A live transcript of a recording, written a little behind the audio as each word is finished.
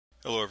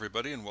Hello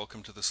everybody and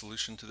welcome to the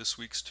solution to this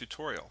week's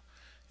tutorial.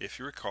 If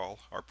you recall,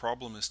 our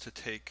problem is to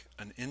take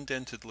an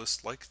indented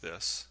list like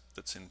this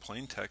that's in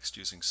plain text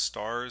using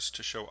stars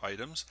to show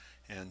items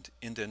and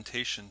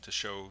indentation to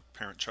show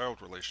parent-child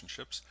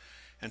relationships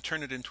and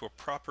turn it into a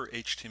proper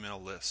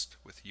HTML list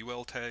with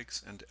UL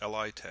tags and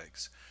LI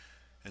tags.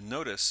 And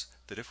notice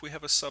that if we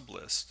have a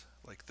sublist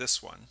like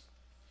this one,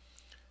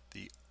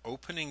 the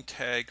opening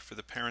tag for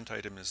the parent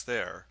item is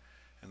there,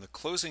 and the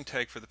closing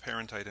tag for the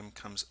parent item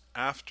comes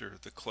after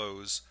the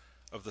close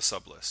of the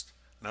sublist.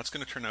 And that's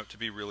going to turn out to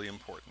be really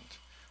important.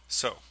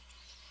 So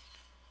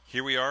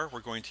here we are. We're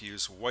going to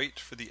use white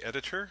for the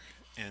editor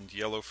and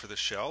yellow for the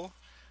shell.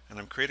 And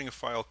I'm creating a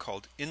file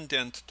called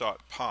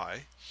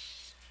indent.py.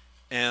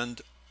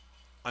 And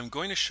I'm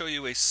going to show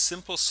you a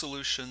simple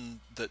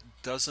solution that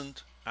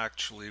doesn't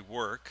actually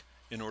work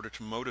in order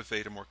to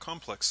motivate a more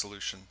complex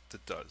solution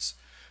that does.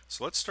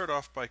 So let's start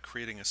off by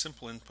creating a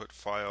simple input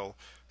file,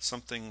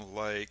 something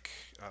like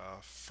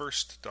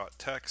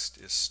first.text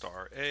is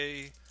star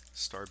A,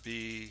 star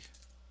B,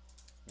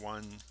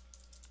 1,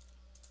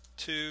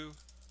 2,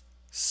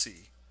 C.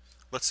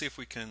 Let's see if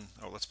we can,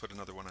 let's put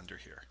another one under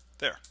here.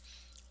 There.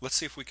 Let's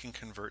see if we can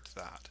convert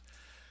that.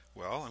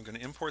 Well, I'm going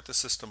to import the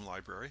system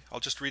library. I'll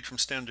just read from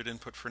standard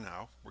input for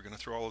now. We're going to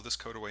throw all of this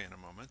code away in a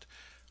moment.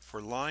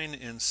 For line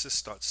in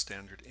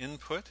sys.standard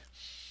input,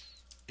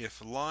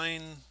 if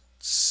line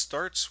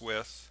starts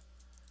with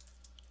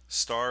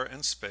star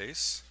and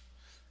space,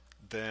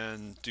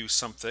 then do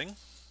something,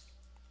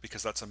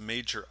 because that's a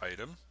major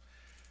item.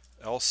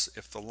 Else,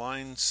 if the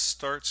line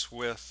starts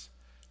with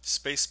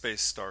space, space,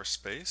 star,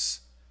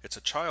 space, it's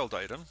a child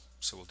item,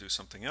 so we'll do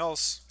something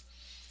else.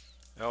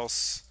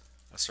 Else,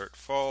 assert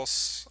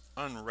false,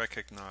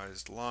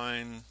 unrecognized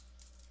line,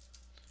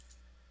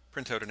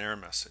 print out an error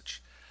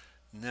message.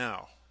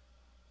 Now,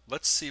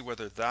 let's see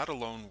whether that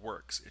alone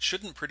works. It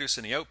shouldn't produce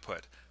any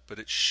output, but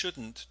it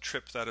shouldn't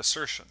trip that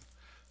assertion.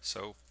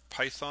 So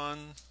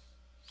Python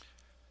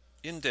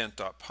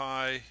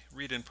indent.py,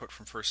 read input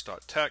from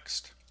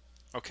first.text.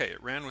 Okay,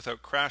 it ran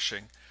without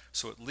crashing,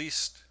 so at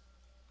least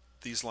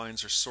these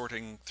lines are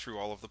sorting through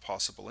all of the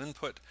possible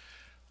input.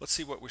 Let's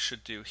see what we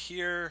should do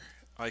here.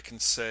 I can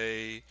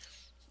say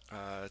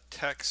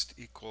text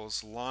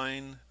equals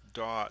line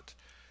dot.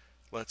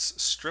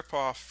 Let's strip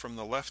off from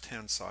the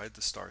left-hand side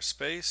the star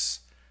space,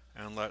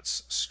 and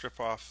let's strip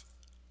off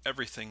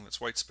everything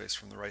that's white space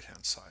from the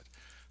right-hand side.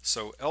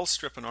 So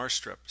lstrip and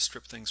rstrip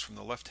strip things from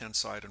the left-hand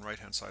side and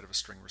right-hand side of a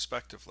string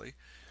respectively.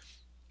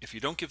 If you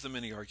don't give them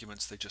any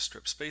arguments, they just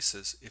strip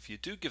spaces. If you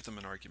do give them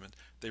an argument,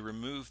 they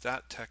remove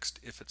that text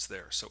if it's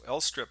there. So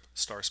lstrip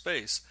star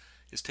space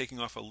is taking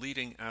off a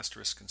leading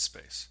asterisk in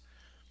space.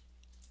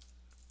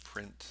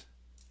 Print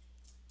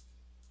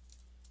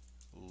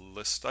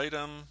list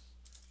item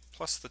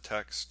plus the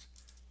text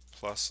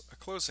plus a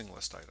closing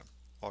list item.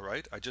 All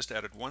right, I just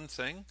added one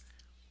thing.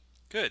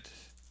 Good.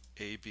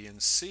 A, B,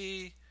 and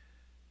C.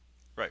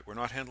 Right, we're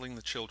not handling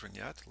the children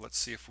yet. Let's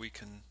see if we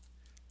can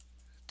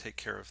take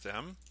care of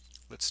them.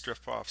 Let's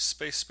strip off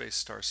space, space,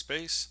 star,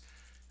 space,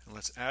 and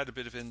let's add a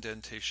bit of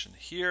indentation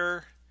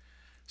here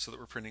so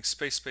that we're printing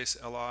space, space,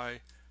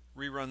 li.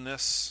 Rerun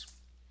this.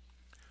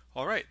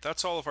 All right,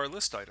 that's all of our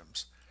list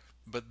items.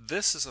 But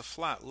this is a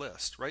flat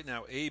list. Right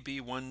now, A,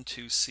 B, 1,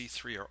 2, C,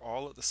 3 are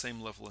all at the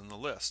same level in the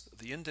list.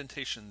 The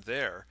indentation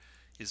there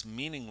is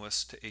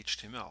meaningless to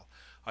HTML.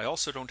 I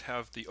also don't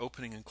have the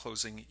opening and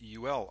closing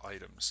UL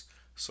items,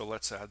 so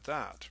let's add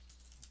that.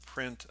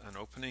 Print an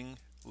opening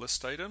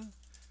list item,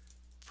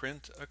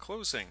 print a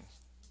closing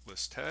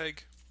list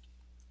tag.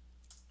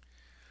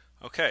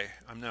 Okay,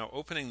 I'm now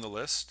opening the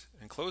list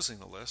and closing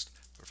the list,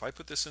 but if I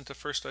put this into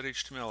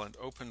first.html and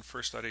open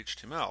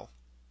first.html,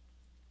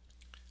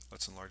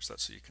 let's enlarge that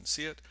so you can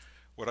see it,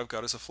 what I've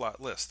got is a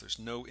flat list. There's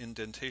no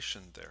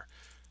indentation there.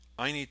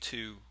 I need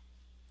to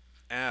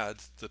add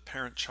the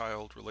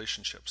parent-child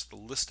relationships, the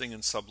listing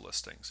and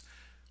sublistings.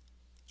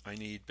 I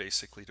need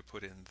basically to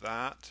put in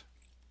that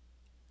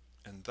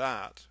and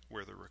that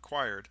where they're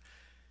required,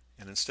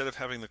 and instead of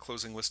having the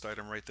closing list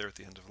item right there at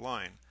the end of the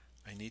line,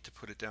 I need to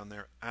put it down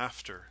there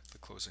after the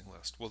closing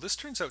list. Well, this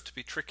turns out to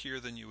be trickier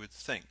than you would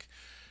think,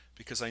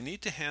 because I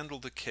need to handle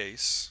the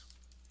case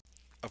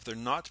of there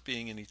not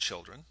being any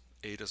children.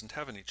 A doesn't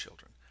have any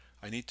children.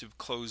 I need to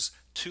close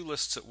two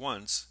lists at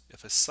once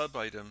if a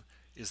sub-item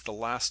is the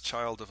last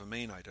child of a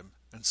main item,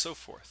 and so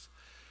forth.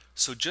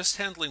 So just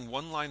handling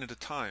one line at a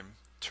time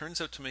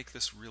turns out to make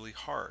this really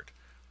hard.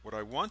 What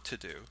I want to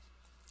do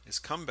is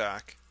come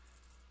back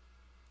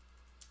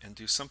and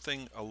do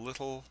something a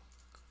little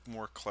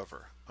more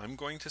clever. I'm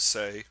going to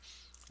say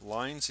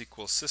lines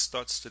equals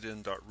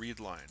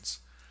sys.stdin.readLines.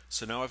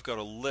 So now I've got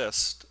a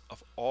list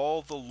of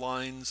all the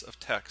lines of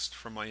text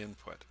from my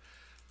input.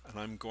 And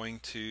I'm going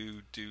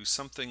to do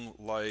something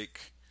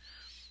like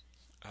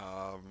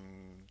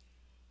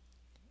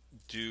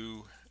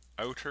do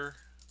outer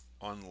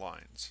on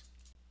lines.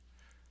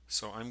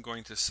 So I'm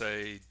going to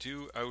say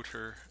do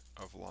outer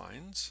of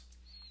lines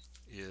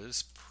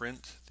is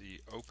print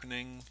the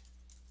opening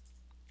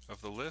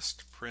of the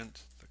list,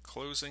 print the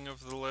closing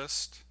of the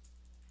list,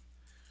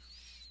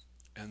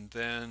 and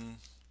then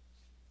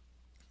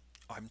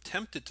I'm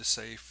tempted to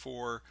say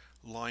for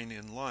line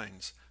in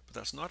lines, but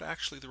that's not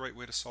actually the right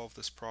way to solve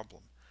this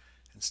problem.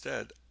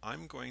 Instead,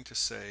 I'm going to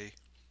say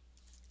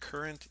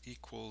current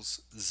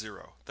equals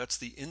 0. That's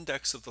the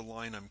index of the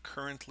line I'm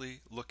currently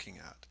looking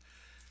at.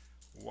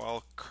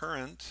 While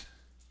current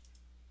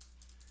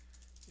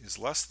is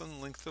less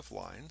than length of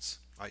lines,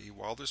 i.e.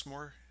 while there's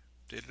more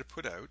data to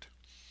put out,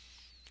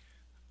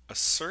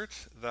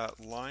 assert that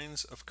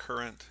lines of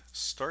current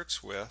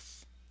starts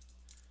with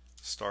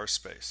star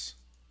space.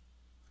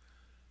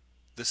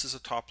 This is a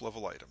top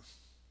level item.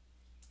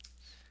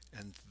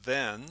 And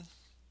then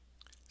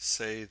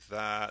say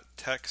that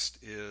text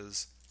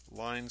is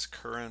lines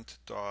current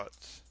dot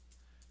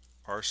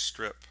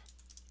rstrip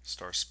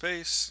star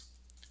space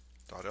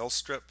dot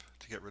lstrip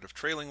to get rid of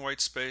trailing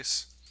white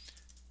space,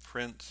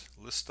 print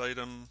list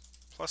item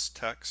plus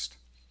text,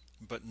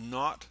 but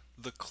not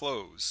the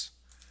close.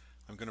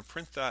 I'm going to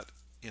print that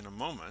in a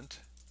moment.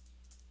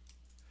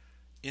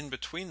 In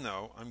between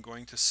though, I'm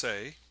going to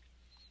say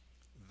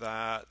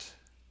that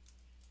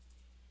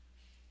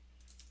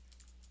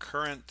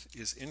current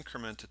is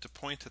incremented to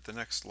point at the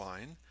next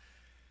line,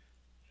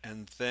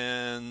 and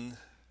then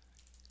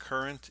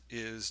current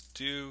is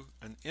do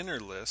an inner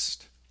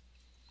list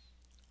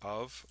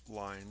of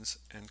lines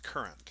and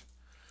current.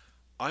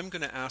 I'm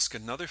going to ask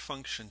another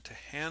function to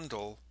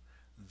handle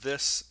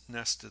this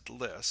nested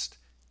list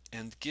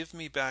and give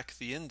me back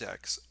the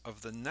index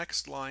of the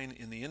next line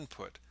in the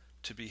input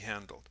to be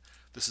handled.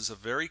 This is a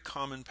very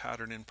common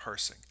pattern in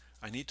parsing.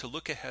 I need to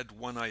look ahead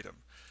one item.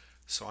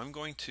 So I'm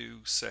going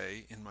to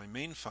say in my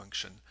main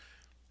function,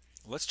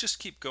 let's just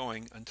keep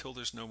going until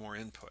there's no more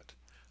input.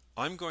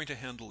 I'm going to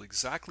handle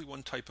exactly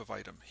one type of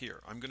item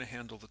here. I'm going to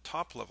handle the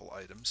top level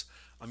items.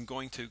 I'm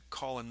going to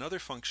call another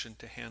function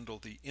to handle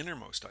the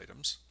innermost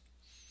items.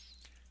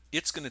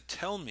 It's going to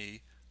tell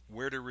me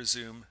where to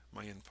resume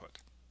my input.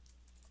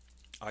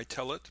 I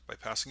tell it by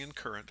passing in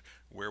current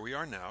where we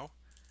are now.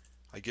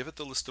 I give it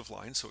the list of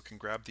lines so it can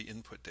grab the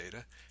input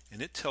data,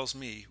 and it tells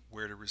me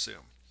where to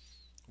resume.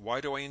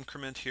 Why do I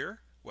increment here?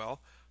 Well,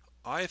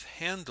 I've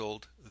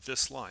handled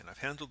this line. I've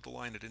handled the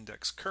line at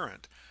index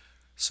current,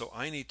 so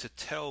I need to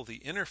tell the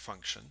inner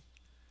function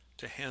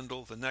to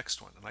handle the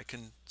next one. And I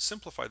can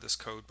simplify this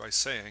code by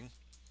saying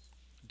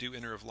do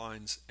inner of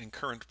lines and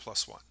current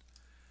plus 1.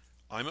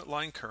 I'm at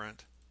line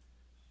current.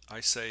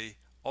 I say,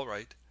 all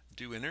right,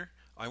 do inner.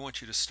 I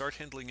want you to start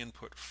handling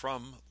input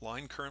from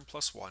line current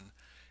plus 1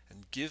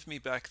 and give me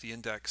back the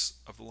index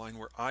of the line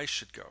where I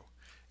should go.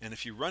 And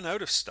if you run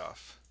out of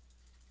stuff,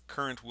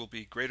 current will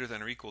be greater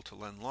than or equal to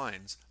len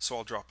lines, so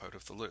I'll drop out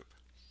of the loop.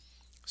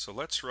 So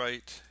let's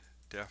write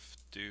def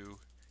do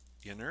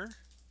inner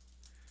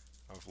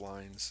of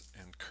lines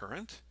and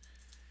current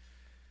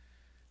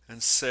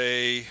and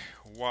say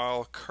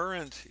while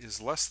current is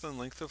less than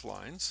length of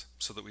lines,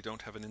 so that we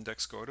don't have an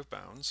index go out of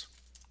bounds,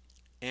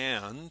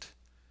 and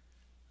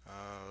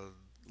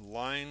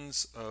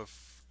lines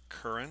of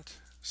current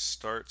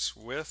starts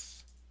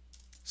with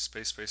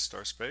space space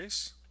star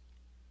space.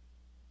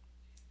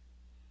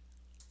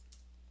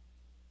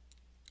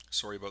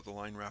 Sorry about the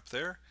line wrap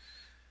there.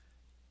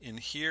 In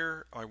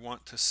here I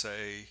want to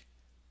say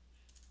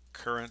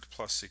current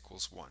plus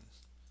equals 1.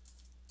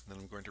 And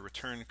then I'm going to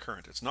return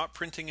current. It's not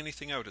printing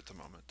anything out at the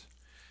moment.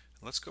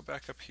 Let's go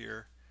back up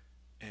here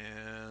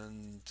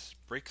and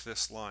break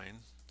this line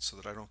so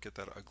that I don't get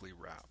that ugly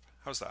wrap.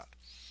 How's that?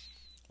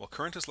 Well,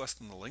 current is less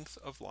than the length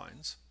of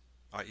lines,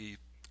 i.e.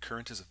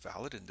 current is a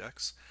valid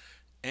index,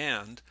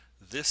 and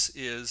this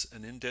is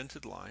an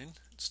indented line.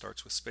 It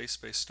starts with space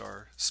space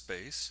star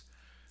space.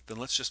 Then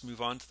let's just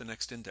move on to the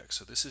next index.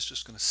 So this is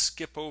just going to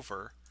skip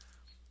over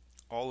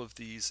all of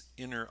these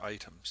inner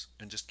items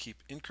and just keep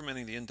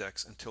incrementing the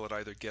index until it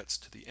either gets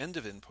to the end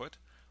of input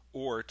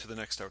or to the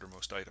next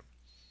outermost item.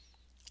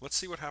 Let's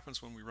see what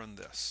happens when we run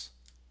this.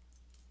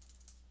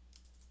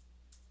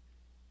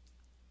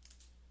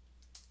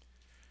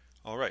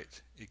 All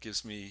right, it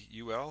gives me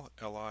UL,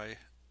 LI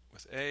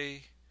with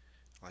A,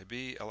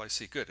 LIB,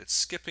 LIC. Good, it's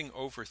skipping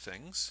over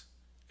things.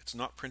 It's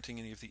not printing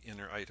any of the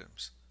inner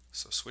items.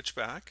 So switch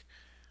back.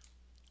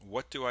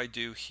 What do I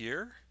do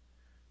here?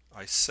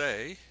 I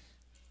say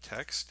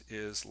text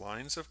is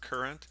lines of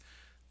current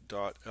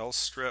dot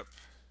lstrip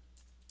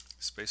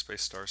space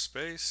space star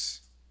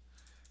space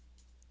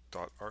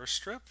dot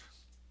rstrip,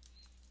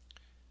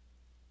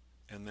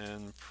 and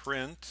then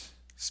print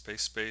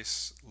space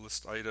space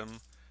list item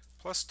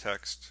plus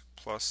text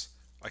plus,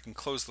 I can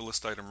close the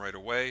list item right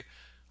away.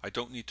 I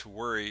don't need to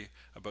worry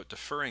about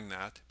deferring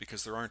that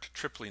because there aren't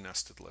triply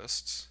nested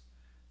lists.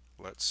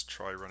 Let's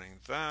try running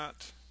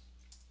that.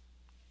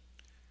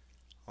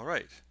 All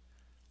right,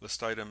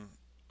 list item,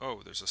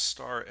 oh, there's a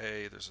star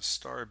A, there's a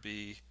star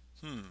B.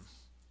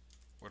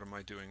 What am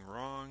I doing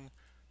wrong?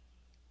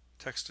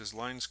 Text is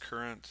lines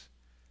current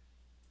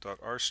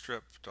dot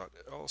rstrip dot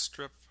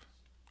lstrip.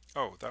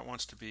 Oh, that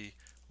wants to be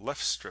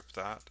left strip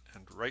that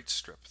and right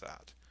strip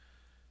that.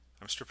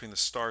 I'm stripping the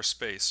star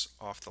space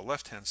off the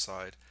left hand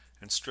side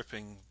and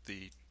stripping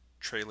the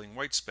trailing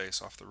white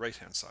space off the right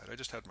hand side. I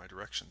just had my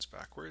directions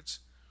backwards.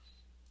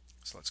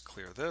 So let's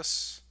clear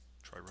this,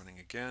 try running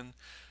again.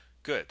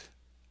 Good.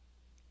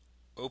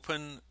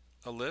 Open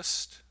a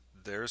list.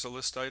 There's a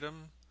list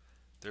item.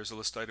 There's a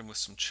list item with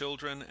some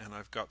children, and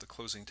I've got the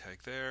closing tag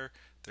there.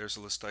 There's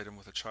a list item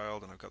with a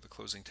child, and I've got the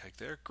closing tag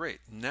there. Great.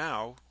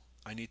 Now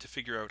I need to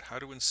figure out how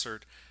to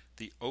insert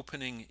the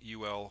opening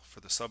UL for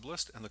the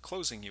sublist and the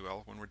closing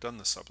UL when we're done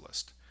the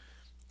sublist.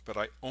 But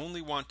I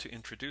only want to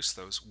introduce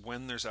those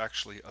when there's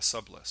actually a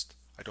sublist.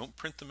 I don't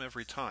print them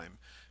every time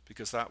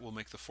because that will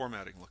make the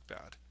formatting look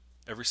bad.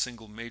 Every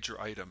single major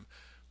item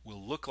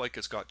will look like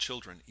it's got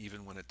children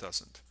even when it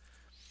doesn't.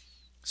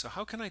 So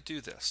how can I do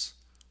this?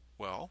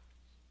 Well,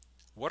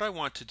 what I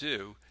want to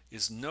do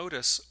is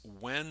notice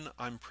when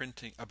I'm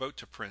about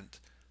to print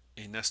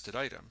a nested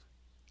item,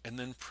 and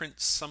then print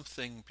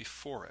something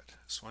before it.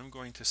 So I'm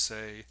going to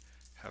say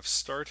have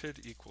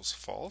started equals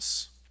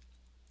false.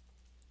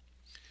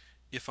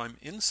 If I'm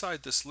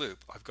inside this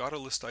loop, I've got a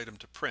list item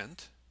to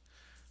print,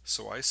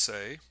 so I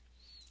say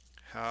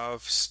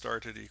have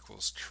started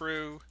equals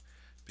true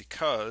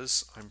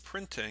because I'm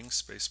printing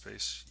space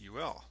space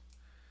UL.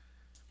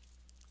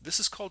 This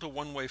is called a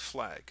one-way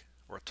flag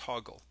or a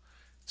toggle.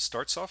 It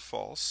starts off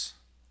false.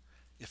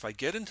 If I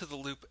get into the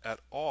loop at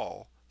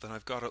all, then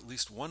I've got at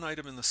least one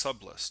item in the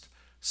sublist.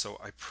 So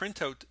I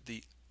print out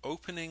the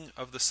opening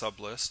of the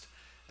sublist,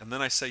 and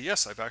then I say,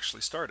 yes, I've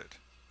actually started.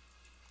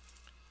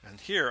 And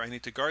here I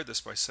need to guard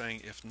this by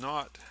saying, if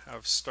not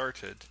have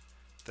started,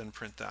 then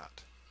print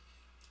that.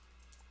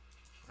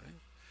 Right?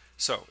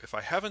 So if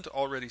I haven't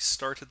already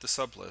started the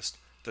sublist,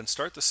 then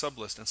start the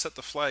sublist and set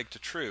the flag to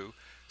true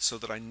so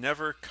that I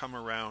never come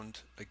around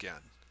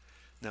again.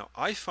 Now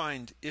I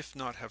find if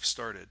not have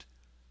started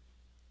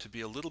to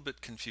be a little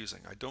bit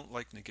confusing. I don't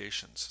like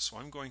negations, so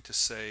I'm going to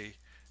say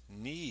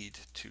need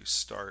to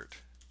start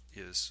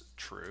is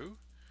true.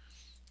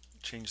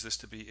 Change this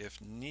to be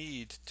if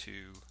need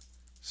to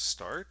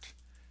start,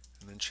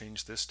 and then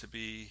change this to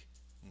be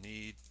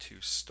need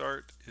to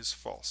start is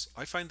false.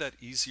 I find that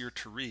easier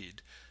to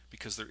read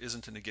because there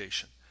isn't a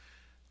negation.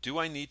 Do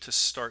I need to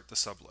start the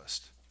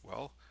sublist?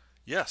 Well,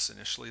 yes,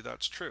 initially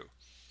that's true.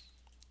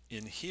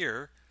 In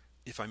here,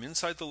 if I'm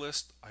inside the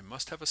list, I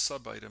must have a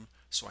sub item,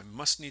 so I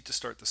must need to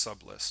start the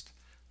sublist.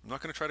 I'm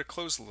not going to try to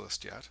close the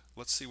list yet.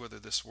 Let's see whether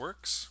this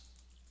works.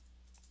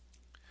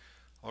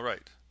 All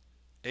right,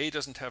 A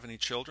doesn't have any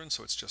children,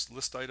 so it's just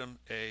list item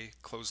A,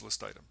 close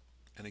list item.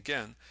 And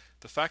again,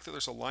 the fact that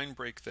there's a line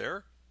break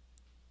there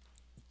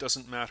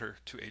doesn't matter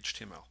to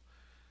HTML.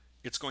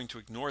 It's going to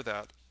ignore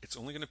that. It's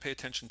only going to pay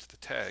attention to the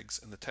tags,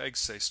 and the tags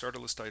say start a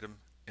list item,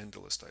 end a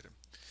list item.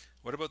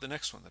 What about the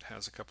next one that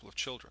has a couple of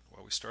children?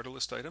 Well, we start a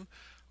list item.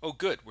 Oh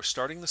good, we're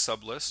starting the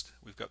sublist.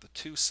 We've got the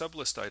two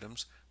sublist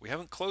items. We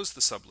haven't closed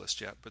the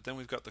sublist yet, but then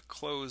we've got the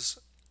close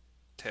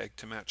tag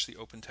to match the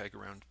open tag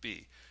around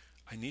B.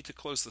 I need to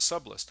close the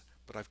sublist,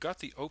 but I've got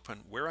the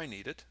open where I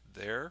need it,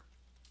 there,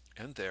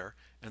 and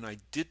I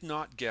did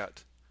not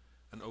get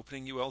an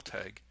opening UL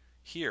tag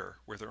here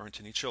where there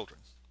aren't any children.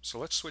 So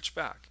let's switch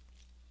back.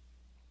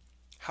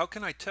 How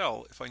can I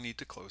tell if I need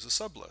to close a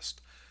sublist?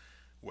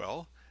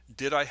 Well,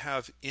 did I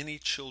have any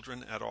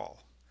children at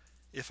all?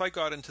 If I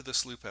got into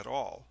this loop at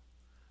all,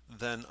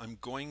 then I'm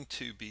going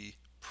to be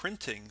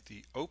printing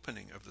the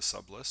opening of the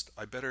sublist.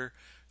 I better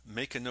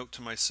make a note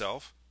to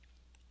myself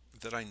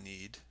that I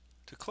need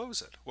to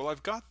close it. Well,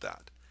 I've got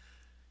that.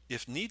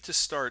 If need to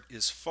start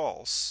is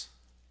false,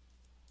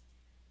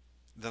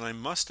 then I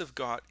must have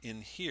got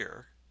in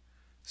here.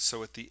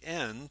 So at the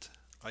end,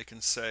 I can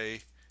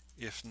say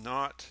if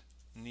not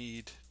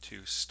need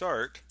to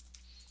start,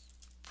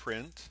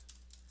 print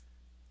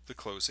the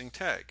closing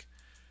tag.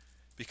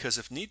 Because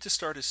if need to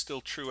start is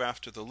still true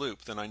after the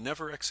loop, then I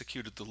never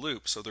executed the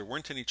loop, so there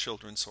weren't any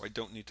children, so I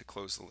don't need to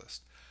close the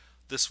list.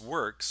 This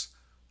works.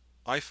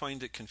 I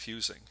find it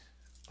confusing.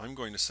 I'm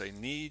going to say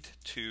need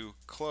to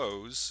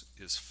close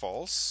is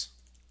false.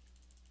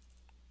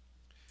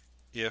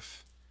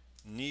 If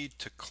need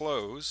to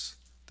close,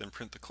 then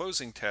print the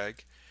closing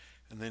tag,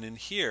 and then in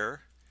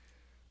here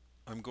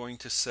I'm going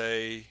to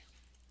say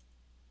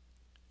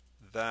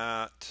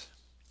that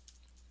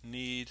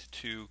need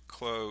to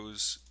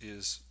close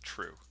is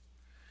true.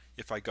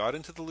 If I got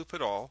into the loop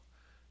at all,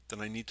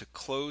 then I need to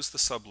close the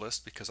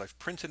sublist because I've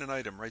printed an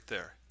item right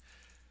there.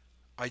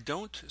 I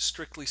don't,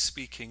 strictly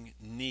speaking,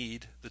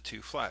 need the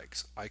two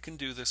flags. I can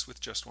do this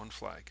with just one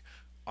flag.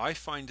 I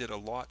find it a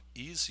lot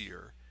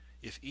easier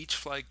if each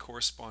flag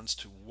corresponds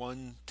to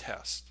one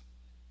test.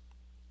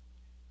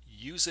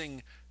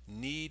 Using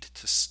need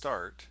to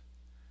start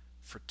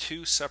for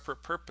two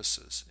separate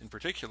purposes, in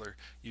particular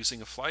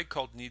using a flag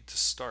called need to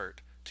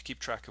start to keep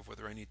track of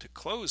whether I need to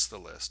close the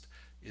list,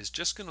 is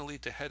just going to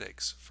lead to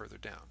headaches further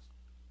down.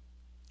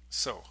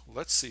 So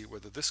let's see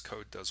whether this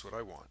code does what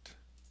I want.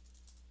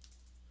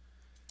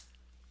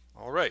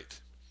 All right,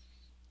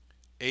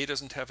 A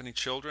doesn't have any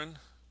children.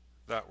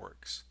 That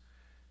works.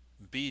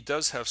 B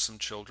does have some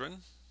children.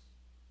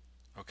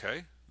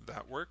 Okay,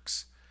 that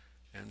works.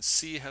 And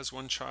C has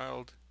one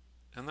child,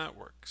 and that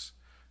works.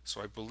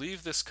 So I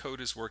believe this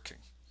code is working.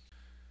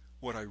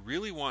 What I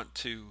really want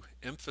to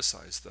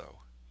emphasize, though,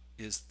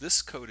 is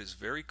this code is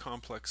very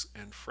complex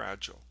and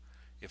fragile.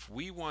 If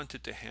we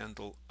wanted to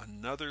handle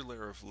another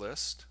layer of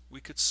list, we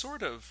could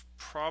sort of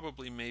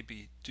probably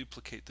maybe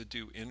duplicate the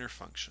do inner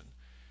function.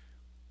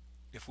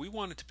 If we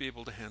wanted to be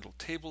able to handle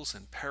tables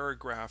and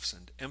paragraphs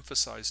and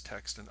emphasize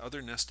text and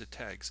other nested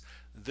tags,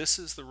 this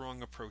is the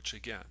wrong approach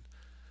again.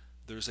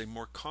 There's a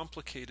more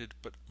complicated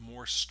but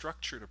more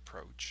structured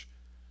approach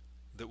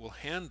that will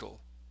handle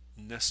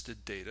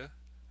nested data,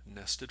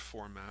 nested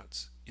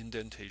formats,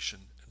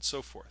 indentation, and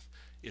so forth.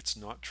 It's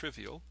not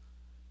trivial.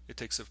 It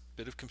takes a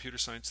bit of computer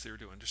science theory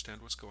to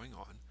understand what's going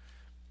on.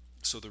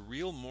 So the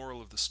real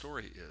moral of the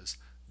story is,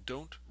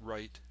 don't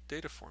write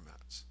data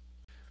formats.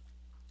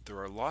 There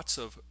are lots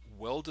of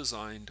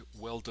well-designed,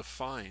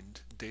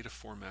 well-defined data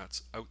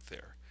formats out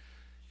there.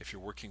 If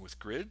you're working with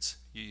grids,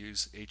 you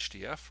use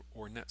HDF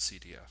or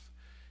NetCDF.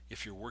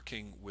 If you're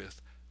working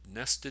with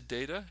nested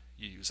data,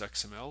 you use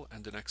XML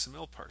and an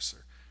XML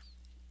parser.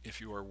 If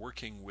you are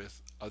working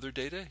with other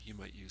data, you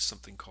might use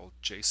something called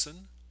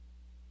JSON.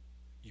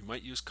 You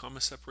might use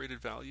comma-separated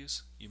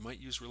values. You might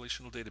use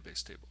relational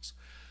database tables.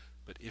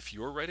 But if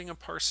you're writing a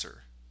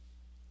parser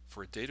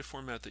for a data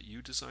format that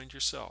you designed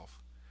yourself,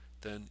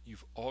 then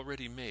you've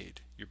already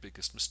made your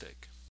biggest mistake.